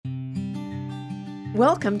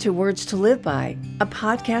Welcome to Words to Live By, a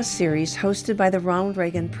podcast series hosted by the Ronald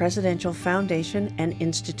Reagan Presidential Foundation and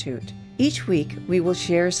Institute. Each week, we will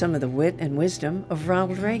share some of the wit and wisdom of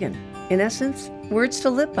Ronald Reagan. In essence, Words to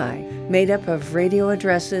Live By, made up of radio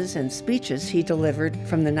addresses and speeches he delivered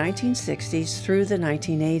from the 1960s through the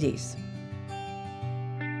 1980s.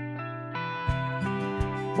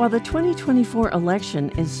 While the 2024 election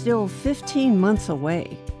is still 15 months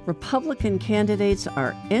away, Republican candidates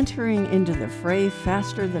are entering into the fray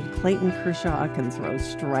faster than Clayton Kershaw can throw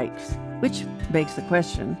strikes, which begs the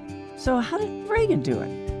question, so how did Reagan do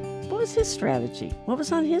it? What was his strategy? What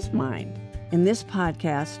was on his mind? In this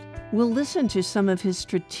podcast, we'll listen to some of his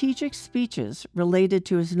strategic speeches related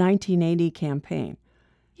to his 1980 campaign.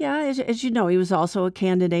 Yeah, as you know, he was also a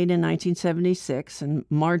candidate in 1976 and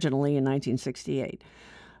marginally in 1968.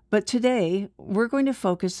 But today, we're going to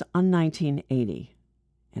focus on 1980.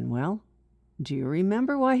 And well, do you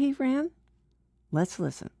remember why he ran? Let's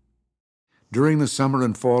listen. During the summer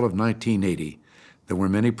and fall of 1980, there were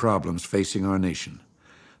many problems facing our nation.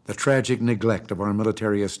 The tragic neglect of our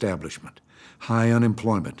military establishment, high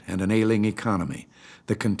unemployment and an ailing economy,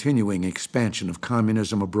 the continuing expansion of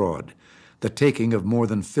communism abroad, the taking of more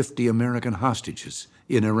than 50 American hostages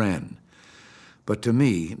in Iran. But to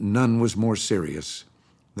me, none was more serious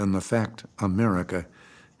than the fact America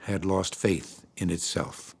had lost faith in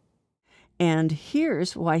itself. And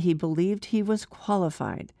here's why he believed he was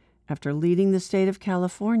qualified after leading the state of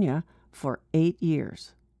California for 8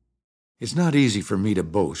 years. It's not easy for me to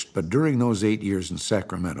boast, but during those 8 years in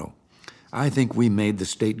Sacramento, I think we made the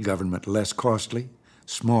state government less costly,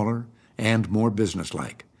 smaller, and more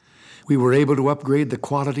businesslike. We were able to upgrade the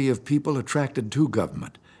quality of people attracted to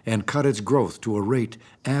government and cut its growth to a rate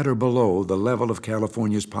at or below the level of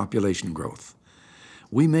California's population growth.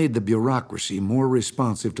 We made the bureaucracy more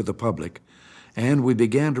responsive to the public, and we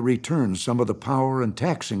began to return some of the power and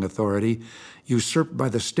taxing authority usurped by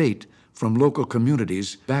the state from local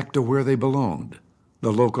communities back to where they belonged,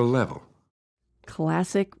 the local level.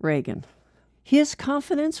 Classic Reagan. His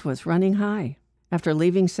confidence was running high. After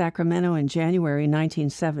leaving Sacramento in January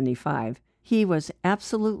 1975, he was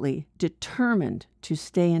absolutely determined to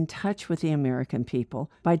stay in touch with the American people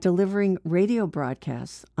by delivering radio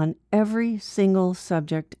broadcasts on every single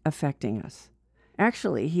subject affecting us.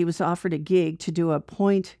 Actually, he was offered a gig to do a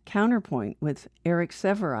point-counterpoint with Eric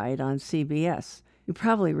Sevareid on CBS. You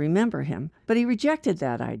probably remember him, but he rejected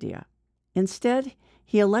that idea. Instead,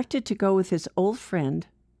 he elected to go with his old friend,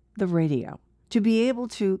 the radio, to be able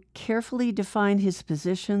to carefully define his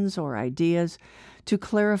positions or ideas, to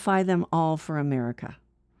clarify them all for America.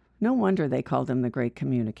 No wonder they called him the Great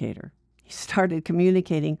Communicator. He started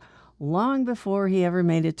communicating long before he ever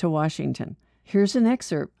made it to Washington. Here's an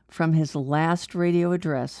excerpt from his last radio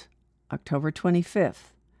address, October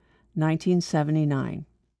 25th, 1979.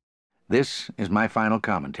 This is my final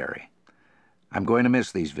commentary. I'm going to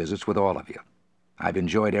miss these visits with all of you. I've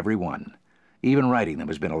enjoyed every one. Even writing them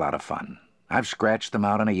has been a lot of fun. I've scratched them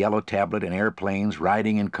out on a yellow tablet in airplanes,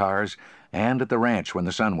 riding in cars, and at the ranch when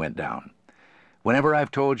the sun went down. Whenever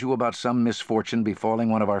I've told you about some misfortune befalling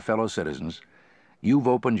one of our fellow citizens, you've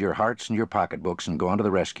opened your hearts and your pocketbooks and gone to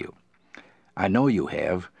the rescue. I know you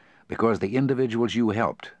have, because the individuals you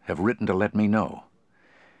helped have written to let me know.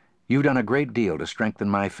 You've done a great deal to strengthen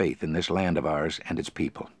my faith in this land of ours and its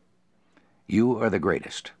people. You are the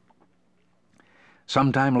greatest.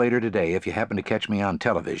 Sometime later today, if you happen to catch me on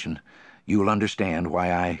television, you'll understand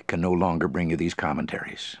why I can no longer bring you these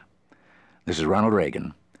commentaries. This is Ronald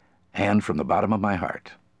Reagan, and from the bottom of my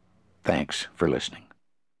heart, thanks for listening.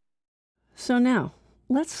 So now,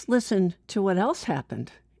 let's listen to what else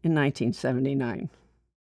happened in 1979.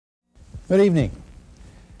 Good evening.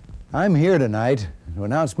 I'm here tonight to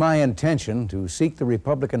announce my intention to seek the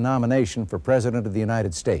Republican nomination for President of the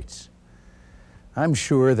United States. I'm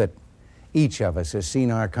sure that each of us has seen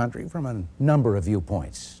our country from a number of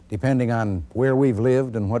viewpoints, depending on where we've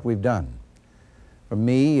lived and what we've done. For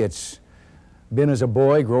me, it's been as a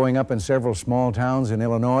boy growing up in several small towns in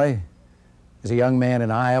Illinois, as a young man in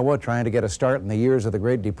Iowa trying to get a start in the years of the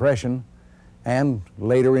Great Depression, and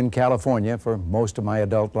later in California for most of my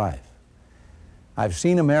adult life. I've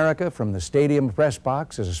seen America from the stadium press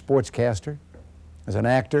box as a sportscaster, as an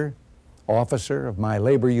actor, officer of my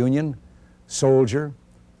labor union, soldier,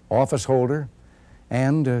 office holder,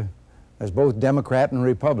 and as both Democrat and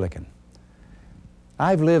Republican.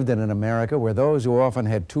 I've lived in an America where those who often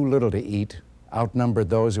had too little to eat outnumbered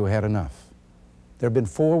those who had enough. There have been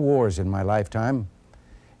 4 wars in my lifetime,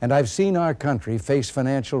 and I've seen our country face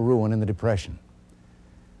financial ruin in the Depression.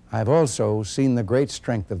 I've also seen the great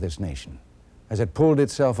strength of this nation as it pulled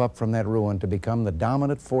itself up from that ruin to become the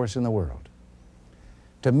dominant force in the world.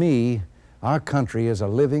 To me, our country is a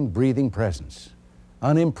living, breathing presence,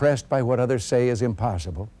 unimpressed by what others say is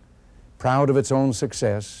impossible, proud of its own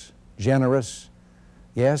success, generous,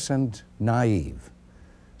 yes, and naive,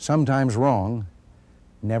 sometimes wrong,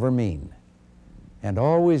 never mean, and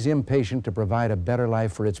always impatient to provide a better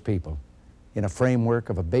life for its people in a framework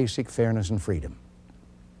of a basic fairness and freedom.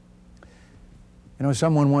 You know,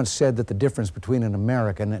 someone once said that the difference between an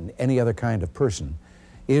American and any other kind of person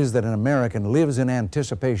is that an American lives in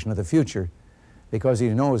anticipation of the future because he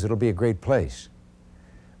knows it'll be a great place.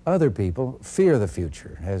 Other people fear the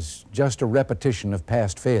future as just a repetition of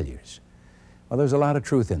past failures. Well, there's a lot of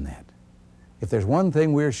truth in that. If there's one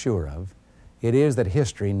thing we're sure of, it is that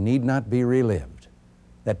history need not be relived,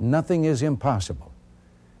 that nothing is impossible,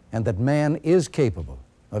 and that man is capable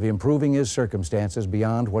of improving his circumstances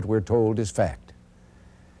beyond what we're told is fact.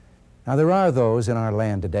 Now, there are those in our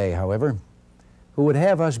land today, however, who would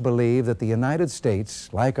have us believe that the United States,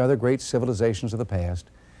 like other great civilizations of the past,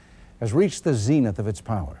 has reached the zenith of its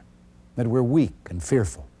power, that we're weak and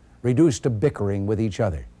fearful, reduced to bickering with each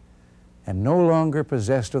other, and no longer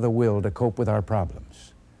possessed of the will to cope with our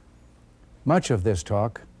problems. Much of this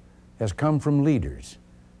talk has come from leaders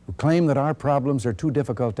who claim that our problems are too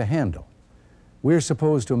difficult to handle. We're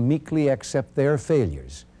supposed to meekly accept their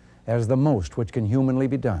failures as the most which can humanly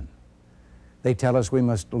be done. They tell us we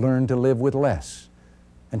must learn to live with less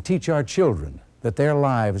and teach our children that their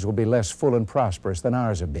lives will be less full and prosperous than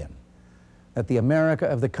ours have been, that the America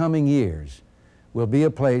of the coming years will be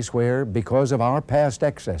a place where, because of our past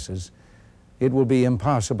excesses, it will be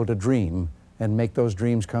impossible to dream and make those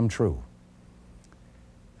dreams come true.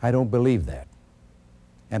 I don't believe that,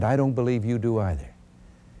 and I don't believe you do either.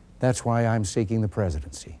 That's why I'm seeking the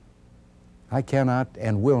presidency. I cannot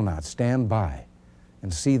and will not stand by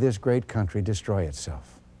and see this great country destroy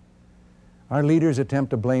itself. Our leaders attempt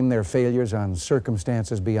to blame their failures on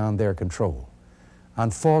circumstances beyond their control, on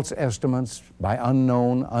false estimates by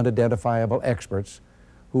unknown, unidentifiable experts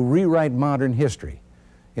who rewrite modern history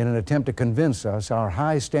in an attempt to convince us our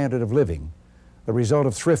high standard of living, the result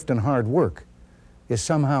of thrift and hard work, is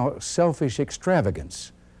somehow selfish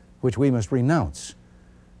extravagance, which we must renounce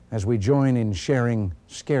as we join in sharing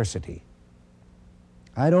scarcity.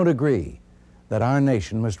 I don't agree that our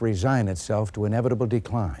nation must resign itself to inevitable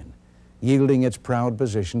decline, yielding its proud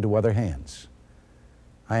position to other hands.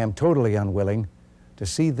 I am totally unwilling to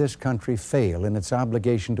see this country fail in its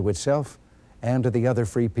obligation to itself and to the other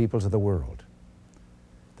free peoples of the world.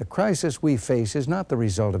 The crisis we face is not the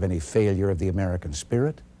result of any failure of the American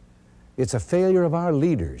spirit. It's a failure of our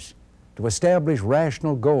leaders to establish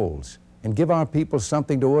rational goals and give our people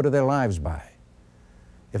something to order their lives by.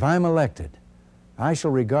 If I'm elected, I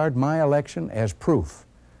shall regard my election as proof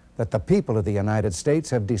that the people of the United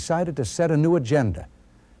States have decided to set a new agenda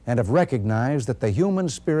and have recognized that the human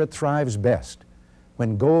spirit thrives best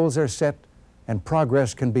when goals are set and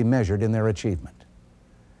progress can be measured in their achievement.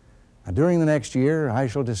 Now, during the next year, I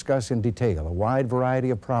shall discuss in detail a wide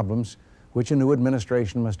variety of problems which a new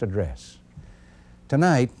administration must address.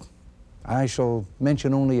 Tonight, I shall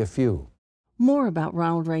mention only a few. More about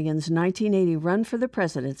Ronald Reagan's 1980 run for the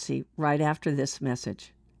presidency right after this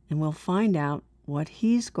message, and we'll find out what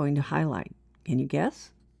he's going to highlight. Can you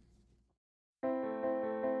guess?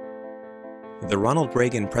 The Ronald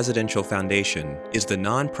Reagan Presidential Foundation is the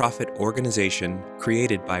nonprofit organization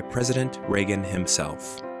created by President Reagan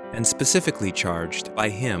himself, and specifically charged by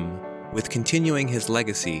him with continuing his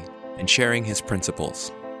legacy and sharing his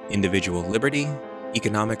principles: individual liberty,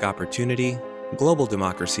 economic opportunity, global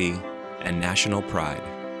democracy, and national pride.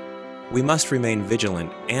 We must remain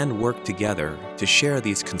vigilant and work together to share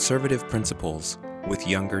these conservative principles with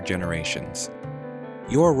younger generations.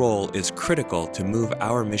 Your role is critical to move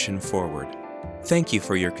our mission forward. Thank you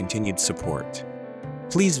for your continued support.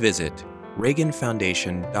 Please visit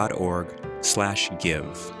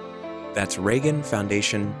reaganfoundation.org/give. That's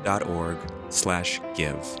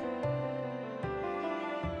reaganfoundation.org/give.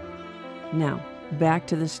 Now, back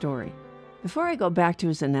to the story. Before I go back to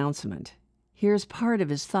his announcement, here's part of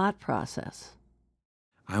his thought process.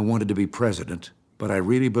 I wanted to be president, but I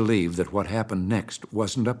really believed that what happened next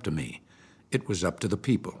wasn't up to me. It was up to the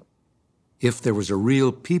people. If there was a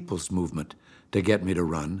real people's movement to get me to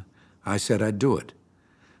run, I said I'd do it.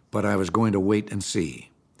 But I was going to wait and see.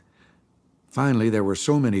 Finally, there were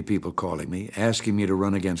so many people calling me, asking me to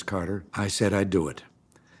run against Carter, I said I'd do it.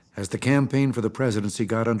 As the campaign for the presidency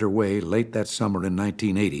got underway late that summer in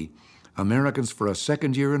 1980, Americans for a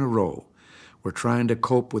second year in a row were trying to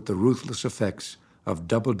cope with the ruthless effects of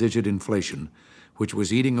double-digit inflation, which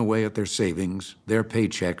was eating away at their savings, their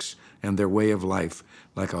paychecks, and their way of life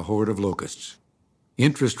like a horde of locusts.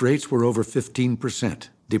 Interest rates were over 15%,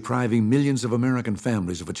 depriving millions of American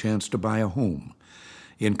families of a chance to buy a home.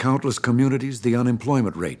 In countless communities, the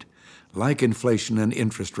unemployment rate, like inflation and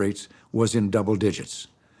interest rates, was in double digits.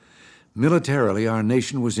 Militarily, our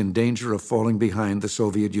nation was in danger of falling behind the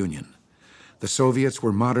Soviet Union. The Soviets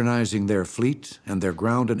were modernizing their fleet and their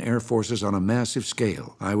ground and air forces on a massive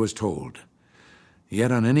scale, I was told.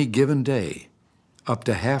 Yet on any given day, up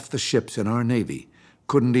to half the ships in our Navy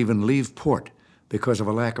couldn't even leave port because of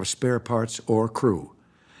a lack of spare parts or crew,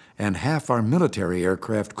 and half our military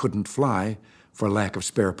aircraft couldn't fly for lack of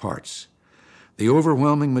spare parts. The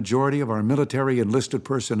overwhelming majority of our military enlisted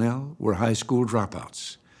personnel were high school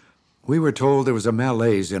dropouts. We were told there was a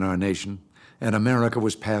malaise in our nation, and America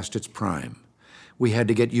was past its prime. We had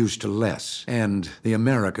to get used to less, and the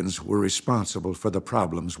Americans were responsible for the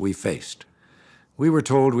problems we faced. We were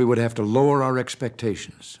told we would have to lower our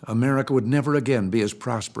expectations. America would never again be as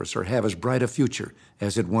prosperous or have as bright a future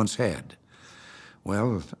as it once had.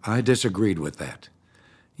 Well, I disagreed with that.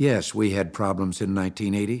 Yes, we had problems in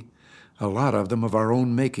 1980, a lot of them of our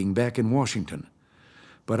own making back in Washington.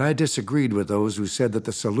 But I disagreed with those who said that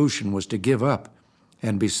the solution was to give up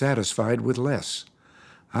and be satisfied with less.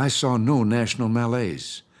 I saw no national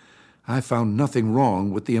malaise. I found nothing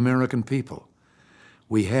wrong with the American people.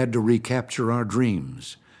 We had to recapture our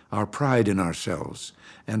dreams, our pride in ourselves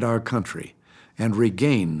and our country, and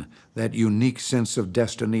regain that unique sense of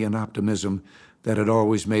destiny and optimism that had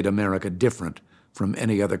always made America different from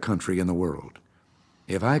any other country in the world.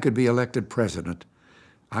 If I could be elected president,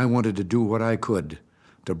 I wanted to do what I could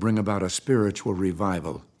to bring about a spiritual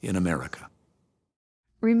revival in America.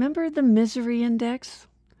 Remember the misery index?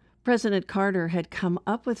 President Carter had come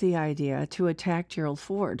up with the idea to attack Gerald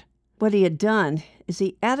Ford. What he had done is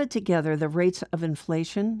he added together the rates of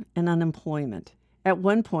inflation and unemployment. At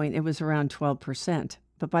one point, it was around 12%,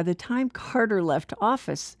 but by the time Carter left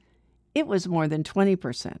office, it was more than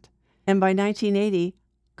 20%. And by 1980,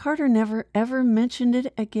 Carter never ever mentioned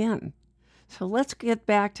it again. So let's get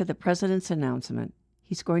back to the president's announcement.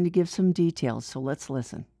 He's going to give some details, so let's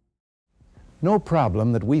listen. No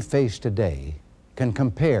problem that we face today can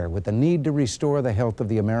compare with the need to restore the health of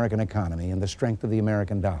the American economy and the strength of the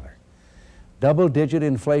American dollar. Double-digit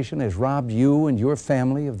inflation has robbed you and your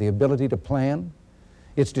family of the ability to plan.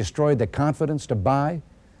 It's destroyed the confidence to buy,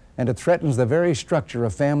 and it threatens the very structure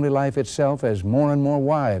of family life itself as more and more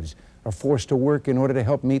wives are forced to work in order to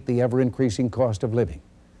help meet the ever-increasing cost of living.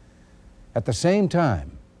 At the same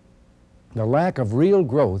time, the lack of real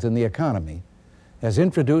growth in the economy has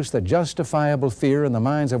introduced the justifiable fear in the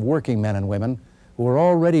minds of working men and women who are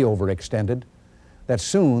already overextended that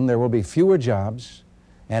soon there will be fewer jobs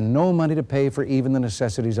and no money to pay for even the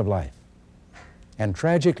necessities of life. And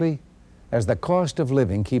tragically, as the cost of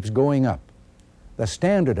living keeps going up, the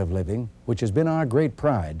standard of living, which has been our great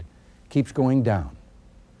pride, keeps going down.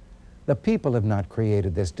 The people have not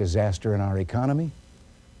created this disaster in our economy.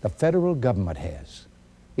 The federal government has.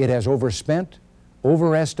 It has overspent,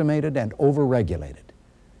 overestimated, and overregulated.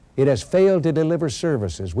 It has failed to deliver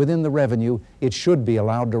services within the revenue it should be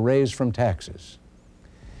allowed to raise from taxes.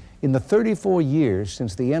 In the 34 years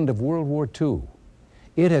since the end of World War II,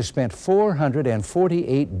 it has spent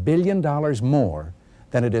 $448 billion more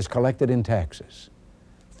than it has collected in taxes.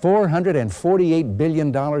 $448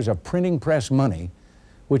 billion of printing press money,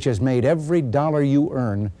 which has made every dollar you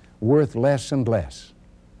earn worth less and less.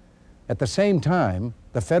 At the same time,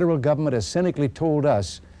 the federal government has cynically told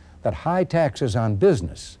us that high taxes on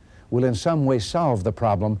business will in some way solve the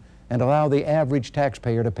problem and allow the average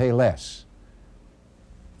taxpayer to pay less.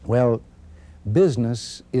 Well,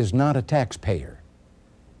 business is not a taxpayer.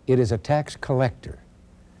 It is a tax collector.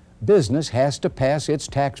 Business has to pass its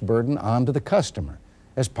tax burden on to the customer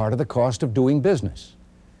as part of the cost of doing business.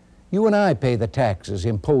 You and I pay the taxes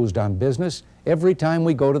imposed on business every time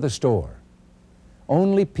we go to the store.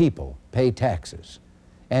 Only people pay taxes,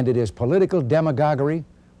 and it is political demagoguery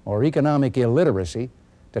or economic illiteracy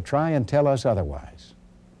to try and tell us otherwise.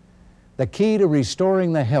 The key to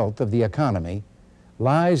restoring the health of the economy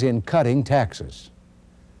lies in cutting taxes.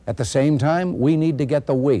 At the same time, we need to get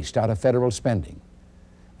the waste out of federal spending.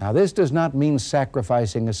 Now, this does not mean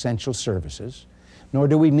sacrificing essential services, nor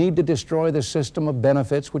do we need to destroy the system of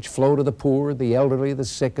benefits which flow to the poor, the elderly, the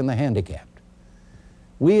sick, and the handicapped.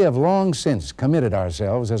 We have long since committed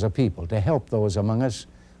ourselves as a people to help those among us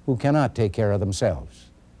who cannot take care of themselves.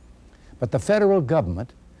 But the federal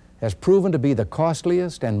government has proven to be the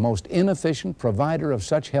costliest and most inefficient provider of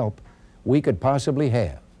such help we could possibly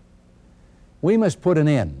have. We must put an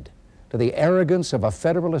end to the arrogance of a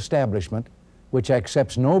federal establishment which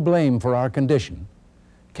accepts no blame for our condition,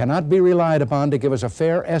 cannot be relied upon to give us a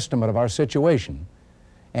fair estimate of our situation,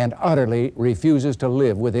 and utterly refuses to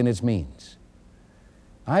live within its means.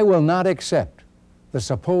 I will not accept the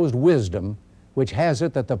supposed wisdom which has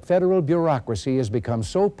it that the federal bureaucracy has become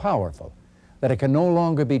so powerful that it can no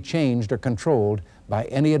longer be changed or controlled by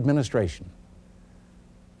any administration.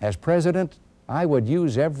 As president, I would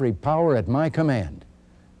use every power at my command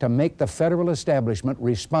to make the federal establishment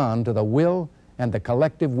respond to the will and the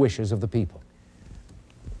collective wishes of the people.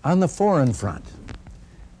 On the foreign front,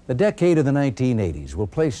 the decade of the 1980s will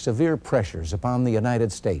place severe pressures upon the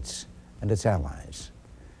United States and its allies.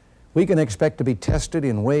 We can expect to be tested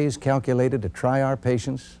in ways calculated to try our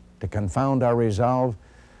patience, to confound our resolve,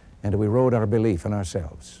 and to erode our belief in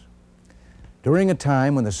ourselves. During a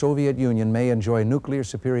time when the Soviet Union may enjoy nuclear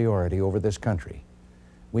superiority over this country,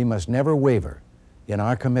 we must never waver in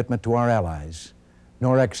our commitment to our allies,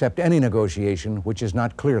 nor accept any negotiation which is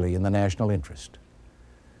not clearly in the national interest.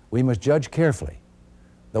 We must judge carefully.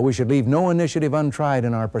 Though we should leave no initiative untried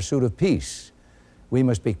in our pursuit of peace, we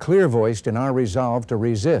must be clear-voiced in our resolve to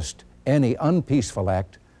resist any unpeaceful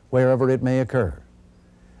act wherever it may occur.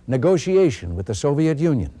 Negotiation with the Soviet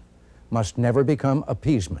Union must never become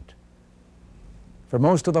appeasement. For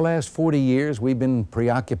most of the last 40 years, we've been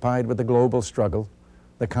preoccupied with the global struggle,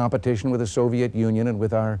 the competition with the Soviet Union, and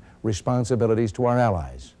with our responsibilities to our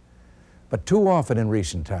allies. But too often in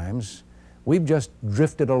recent times, we've just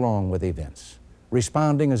drifted along with events,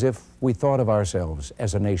 responding as if we thought of ourselves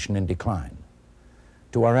as a nation in decline.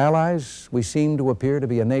 To our allies, we seem to appear to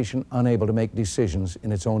be a nation unable to make decisions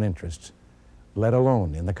in its own interests, let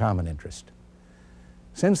alone in the common interest.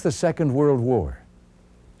 Since the Second World War,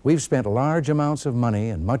 we've spent large amounts of money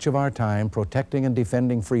and much of our time protecting and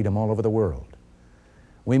defending freedom all over the world.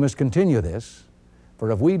 We must continue this,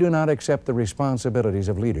 for if we do not accept the responsibilities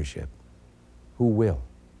of leadership, who will?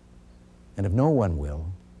 And if no one will,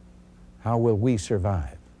 how will we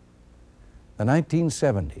survive? The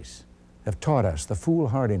 1970s have taught us the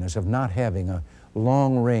foolhardiness of not having a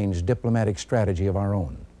long-range diplomatic strategy of our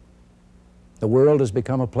own. The world has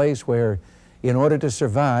become a place where, in order to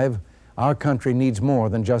survive, our country needs more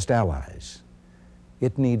than just allies.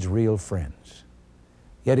 It needs real friends.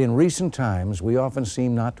 Yet in recent times, we often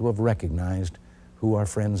seem not to have recognized who our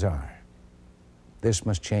friends are. This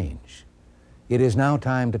must change. It is now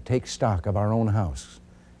time to take stock of our own house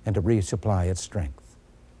and to resupply its strength.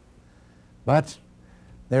 But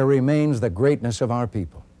there remains the greatness of our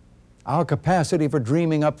people, our capacity for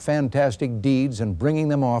dreaming up fantastic deeds and bringing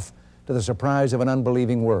them off to the surprise of an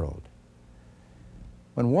unbelieving world.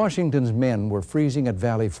 When Washington's men were freezing at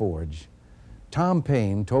Valley Forge, Tom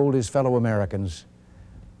Paine told his fellow Americans,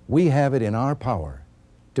 "We have it in our power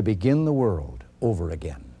to begin the world over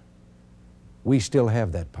again." We still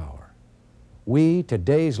have that power. We,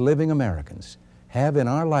 today's living Americans, have in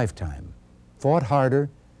our lifetime fought harder,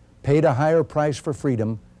 paid a higher price for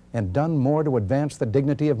freedom, and done more to advance the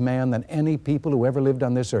dignity of man than any people who ever lived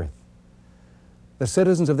on this earth. The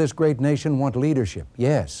citizens of this great nation want leadership,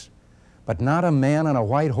 yes, but not a man on a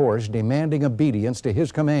white horse demanding obedience to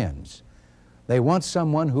his commands. They want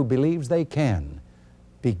someone who believes they can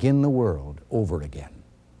begin the world over again.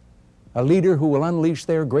 A leader who will unleash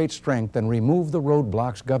their great strength and remove the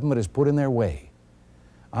roadblocks government has put in their way.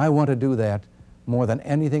 I want to do that more than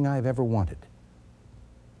anything I've ever wanted.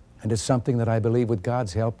 And it's something that I believe with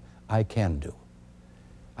God's help I can do.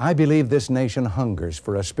 I believe this nation hungers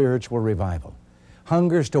for a spiritual revival,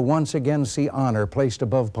 hungers to once again see honor placed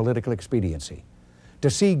above political expediency,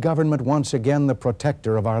 to see government once again the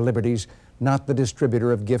protector of our liberties, not the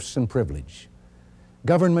distributor of gifts and privilege.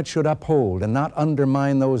 Government should uphold and not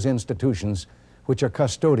undermine those institutions which are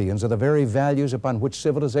custodians of the very values upon which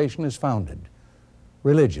civilization is founded: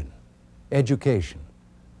 religion, education,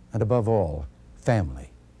 and above all,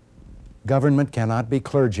 family. Government cannot be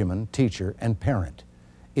clergyman, teacher, and parent.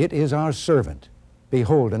 It is our servant,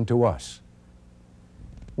 beholden to us.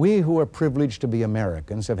 We who are privileged to be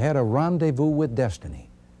Americans have had a rendezvous with destiny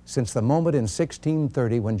since the moment in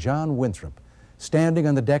 1630 when John Winthrop, standing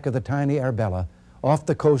on the deck of the tiny Arbella off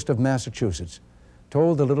the coast of Massachusetts,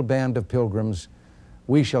 told the little band of pilgrims,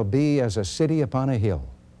 "We shall be as a city upon a hill.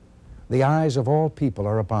 The eyes of all people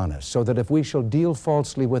are upon us, so that if we shall deal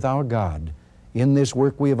falsely with our God in this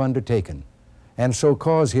work we have undertaken, and so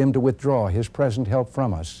cause him to withdraw his present help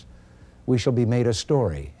from us, we shall be made a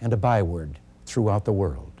story and a byword throughout the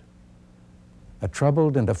world." A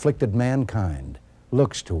troubled and afflicted mankind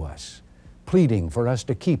looks to us, pleading for us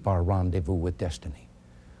to keep our rendezvous with destiny,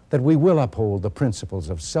 that we will uphold the principles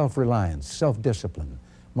of self-reliance, self-discipline,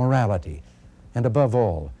 morality, and above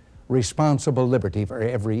all, responsible liberty for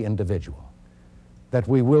every individual, that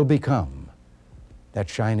we will become that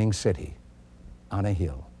shining city on a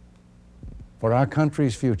hill. For our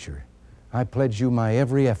country's future, I pledge you my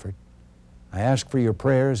every effort. I ask for your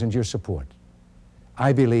prayers and your support.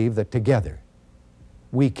 I believe that together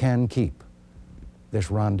we can keep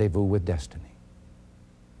this rendezvous with destiny.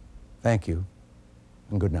 Thank you,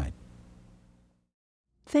 and good night.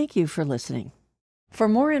 Thank you for listening. For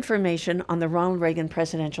more information on the Ronald Reagan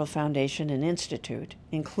Presidential Foundation and Institute,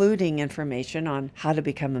 including information on how to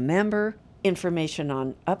become a member, information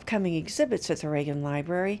on upcoming exhibits at the Reagan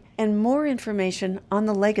Library, and more information on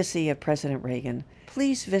the legacy of President Reagan,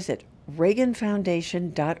 please visit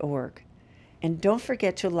reaganfoundation.org. And don't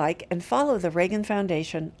forget to like and follow the Reagan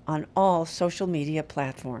Foundation on all social media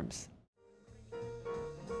platforms.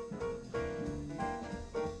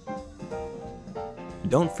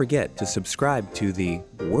 Don't forget to subscribe to the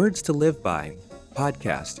Words to Live By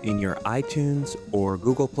podcast in your iTunes or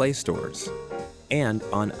Google Play stores and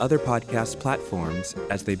on other podcast platforms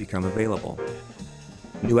as they become available.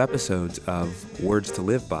 New episodes of Words to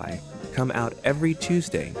Live By come out every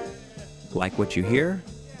Tuesday. Like what you hear?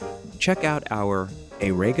 Check out our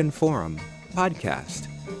A Reagan Forum podcast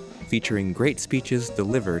featuring great speeches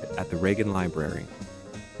delivered at the Reagan Library.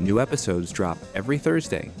 New episodes drop every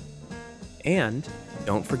Thursday. And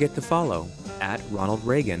don't forget to follow @Ronald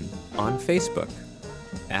Reagan on Facebook,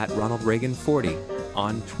 @RonaldReagan40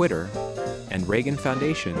 on Twitter, and Reagan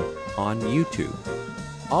Foundation on YouTube.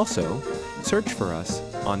 Also, search for us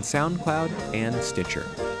on SoundCloud and Stitcher.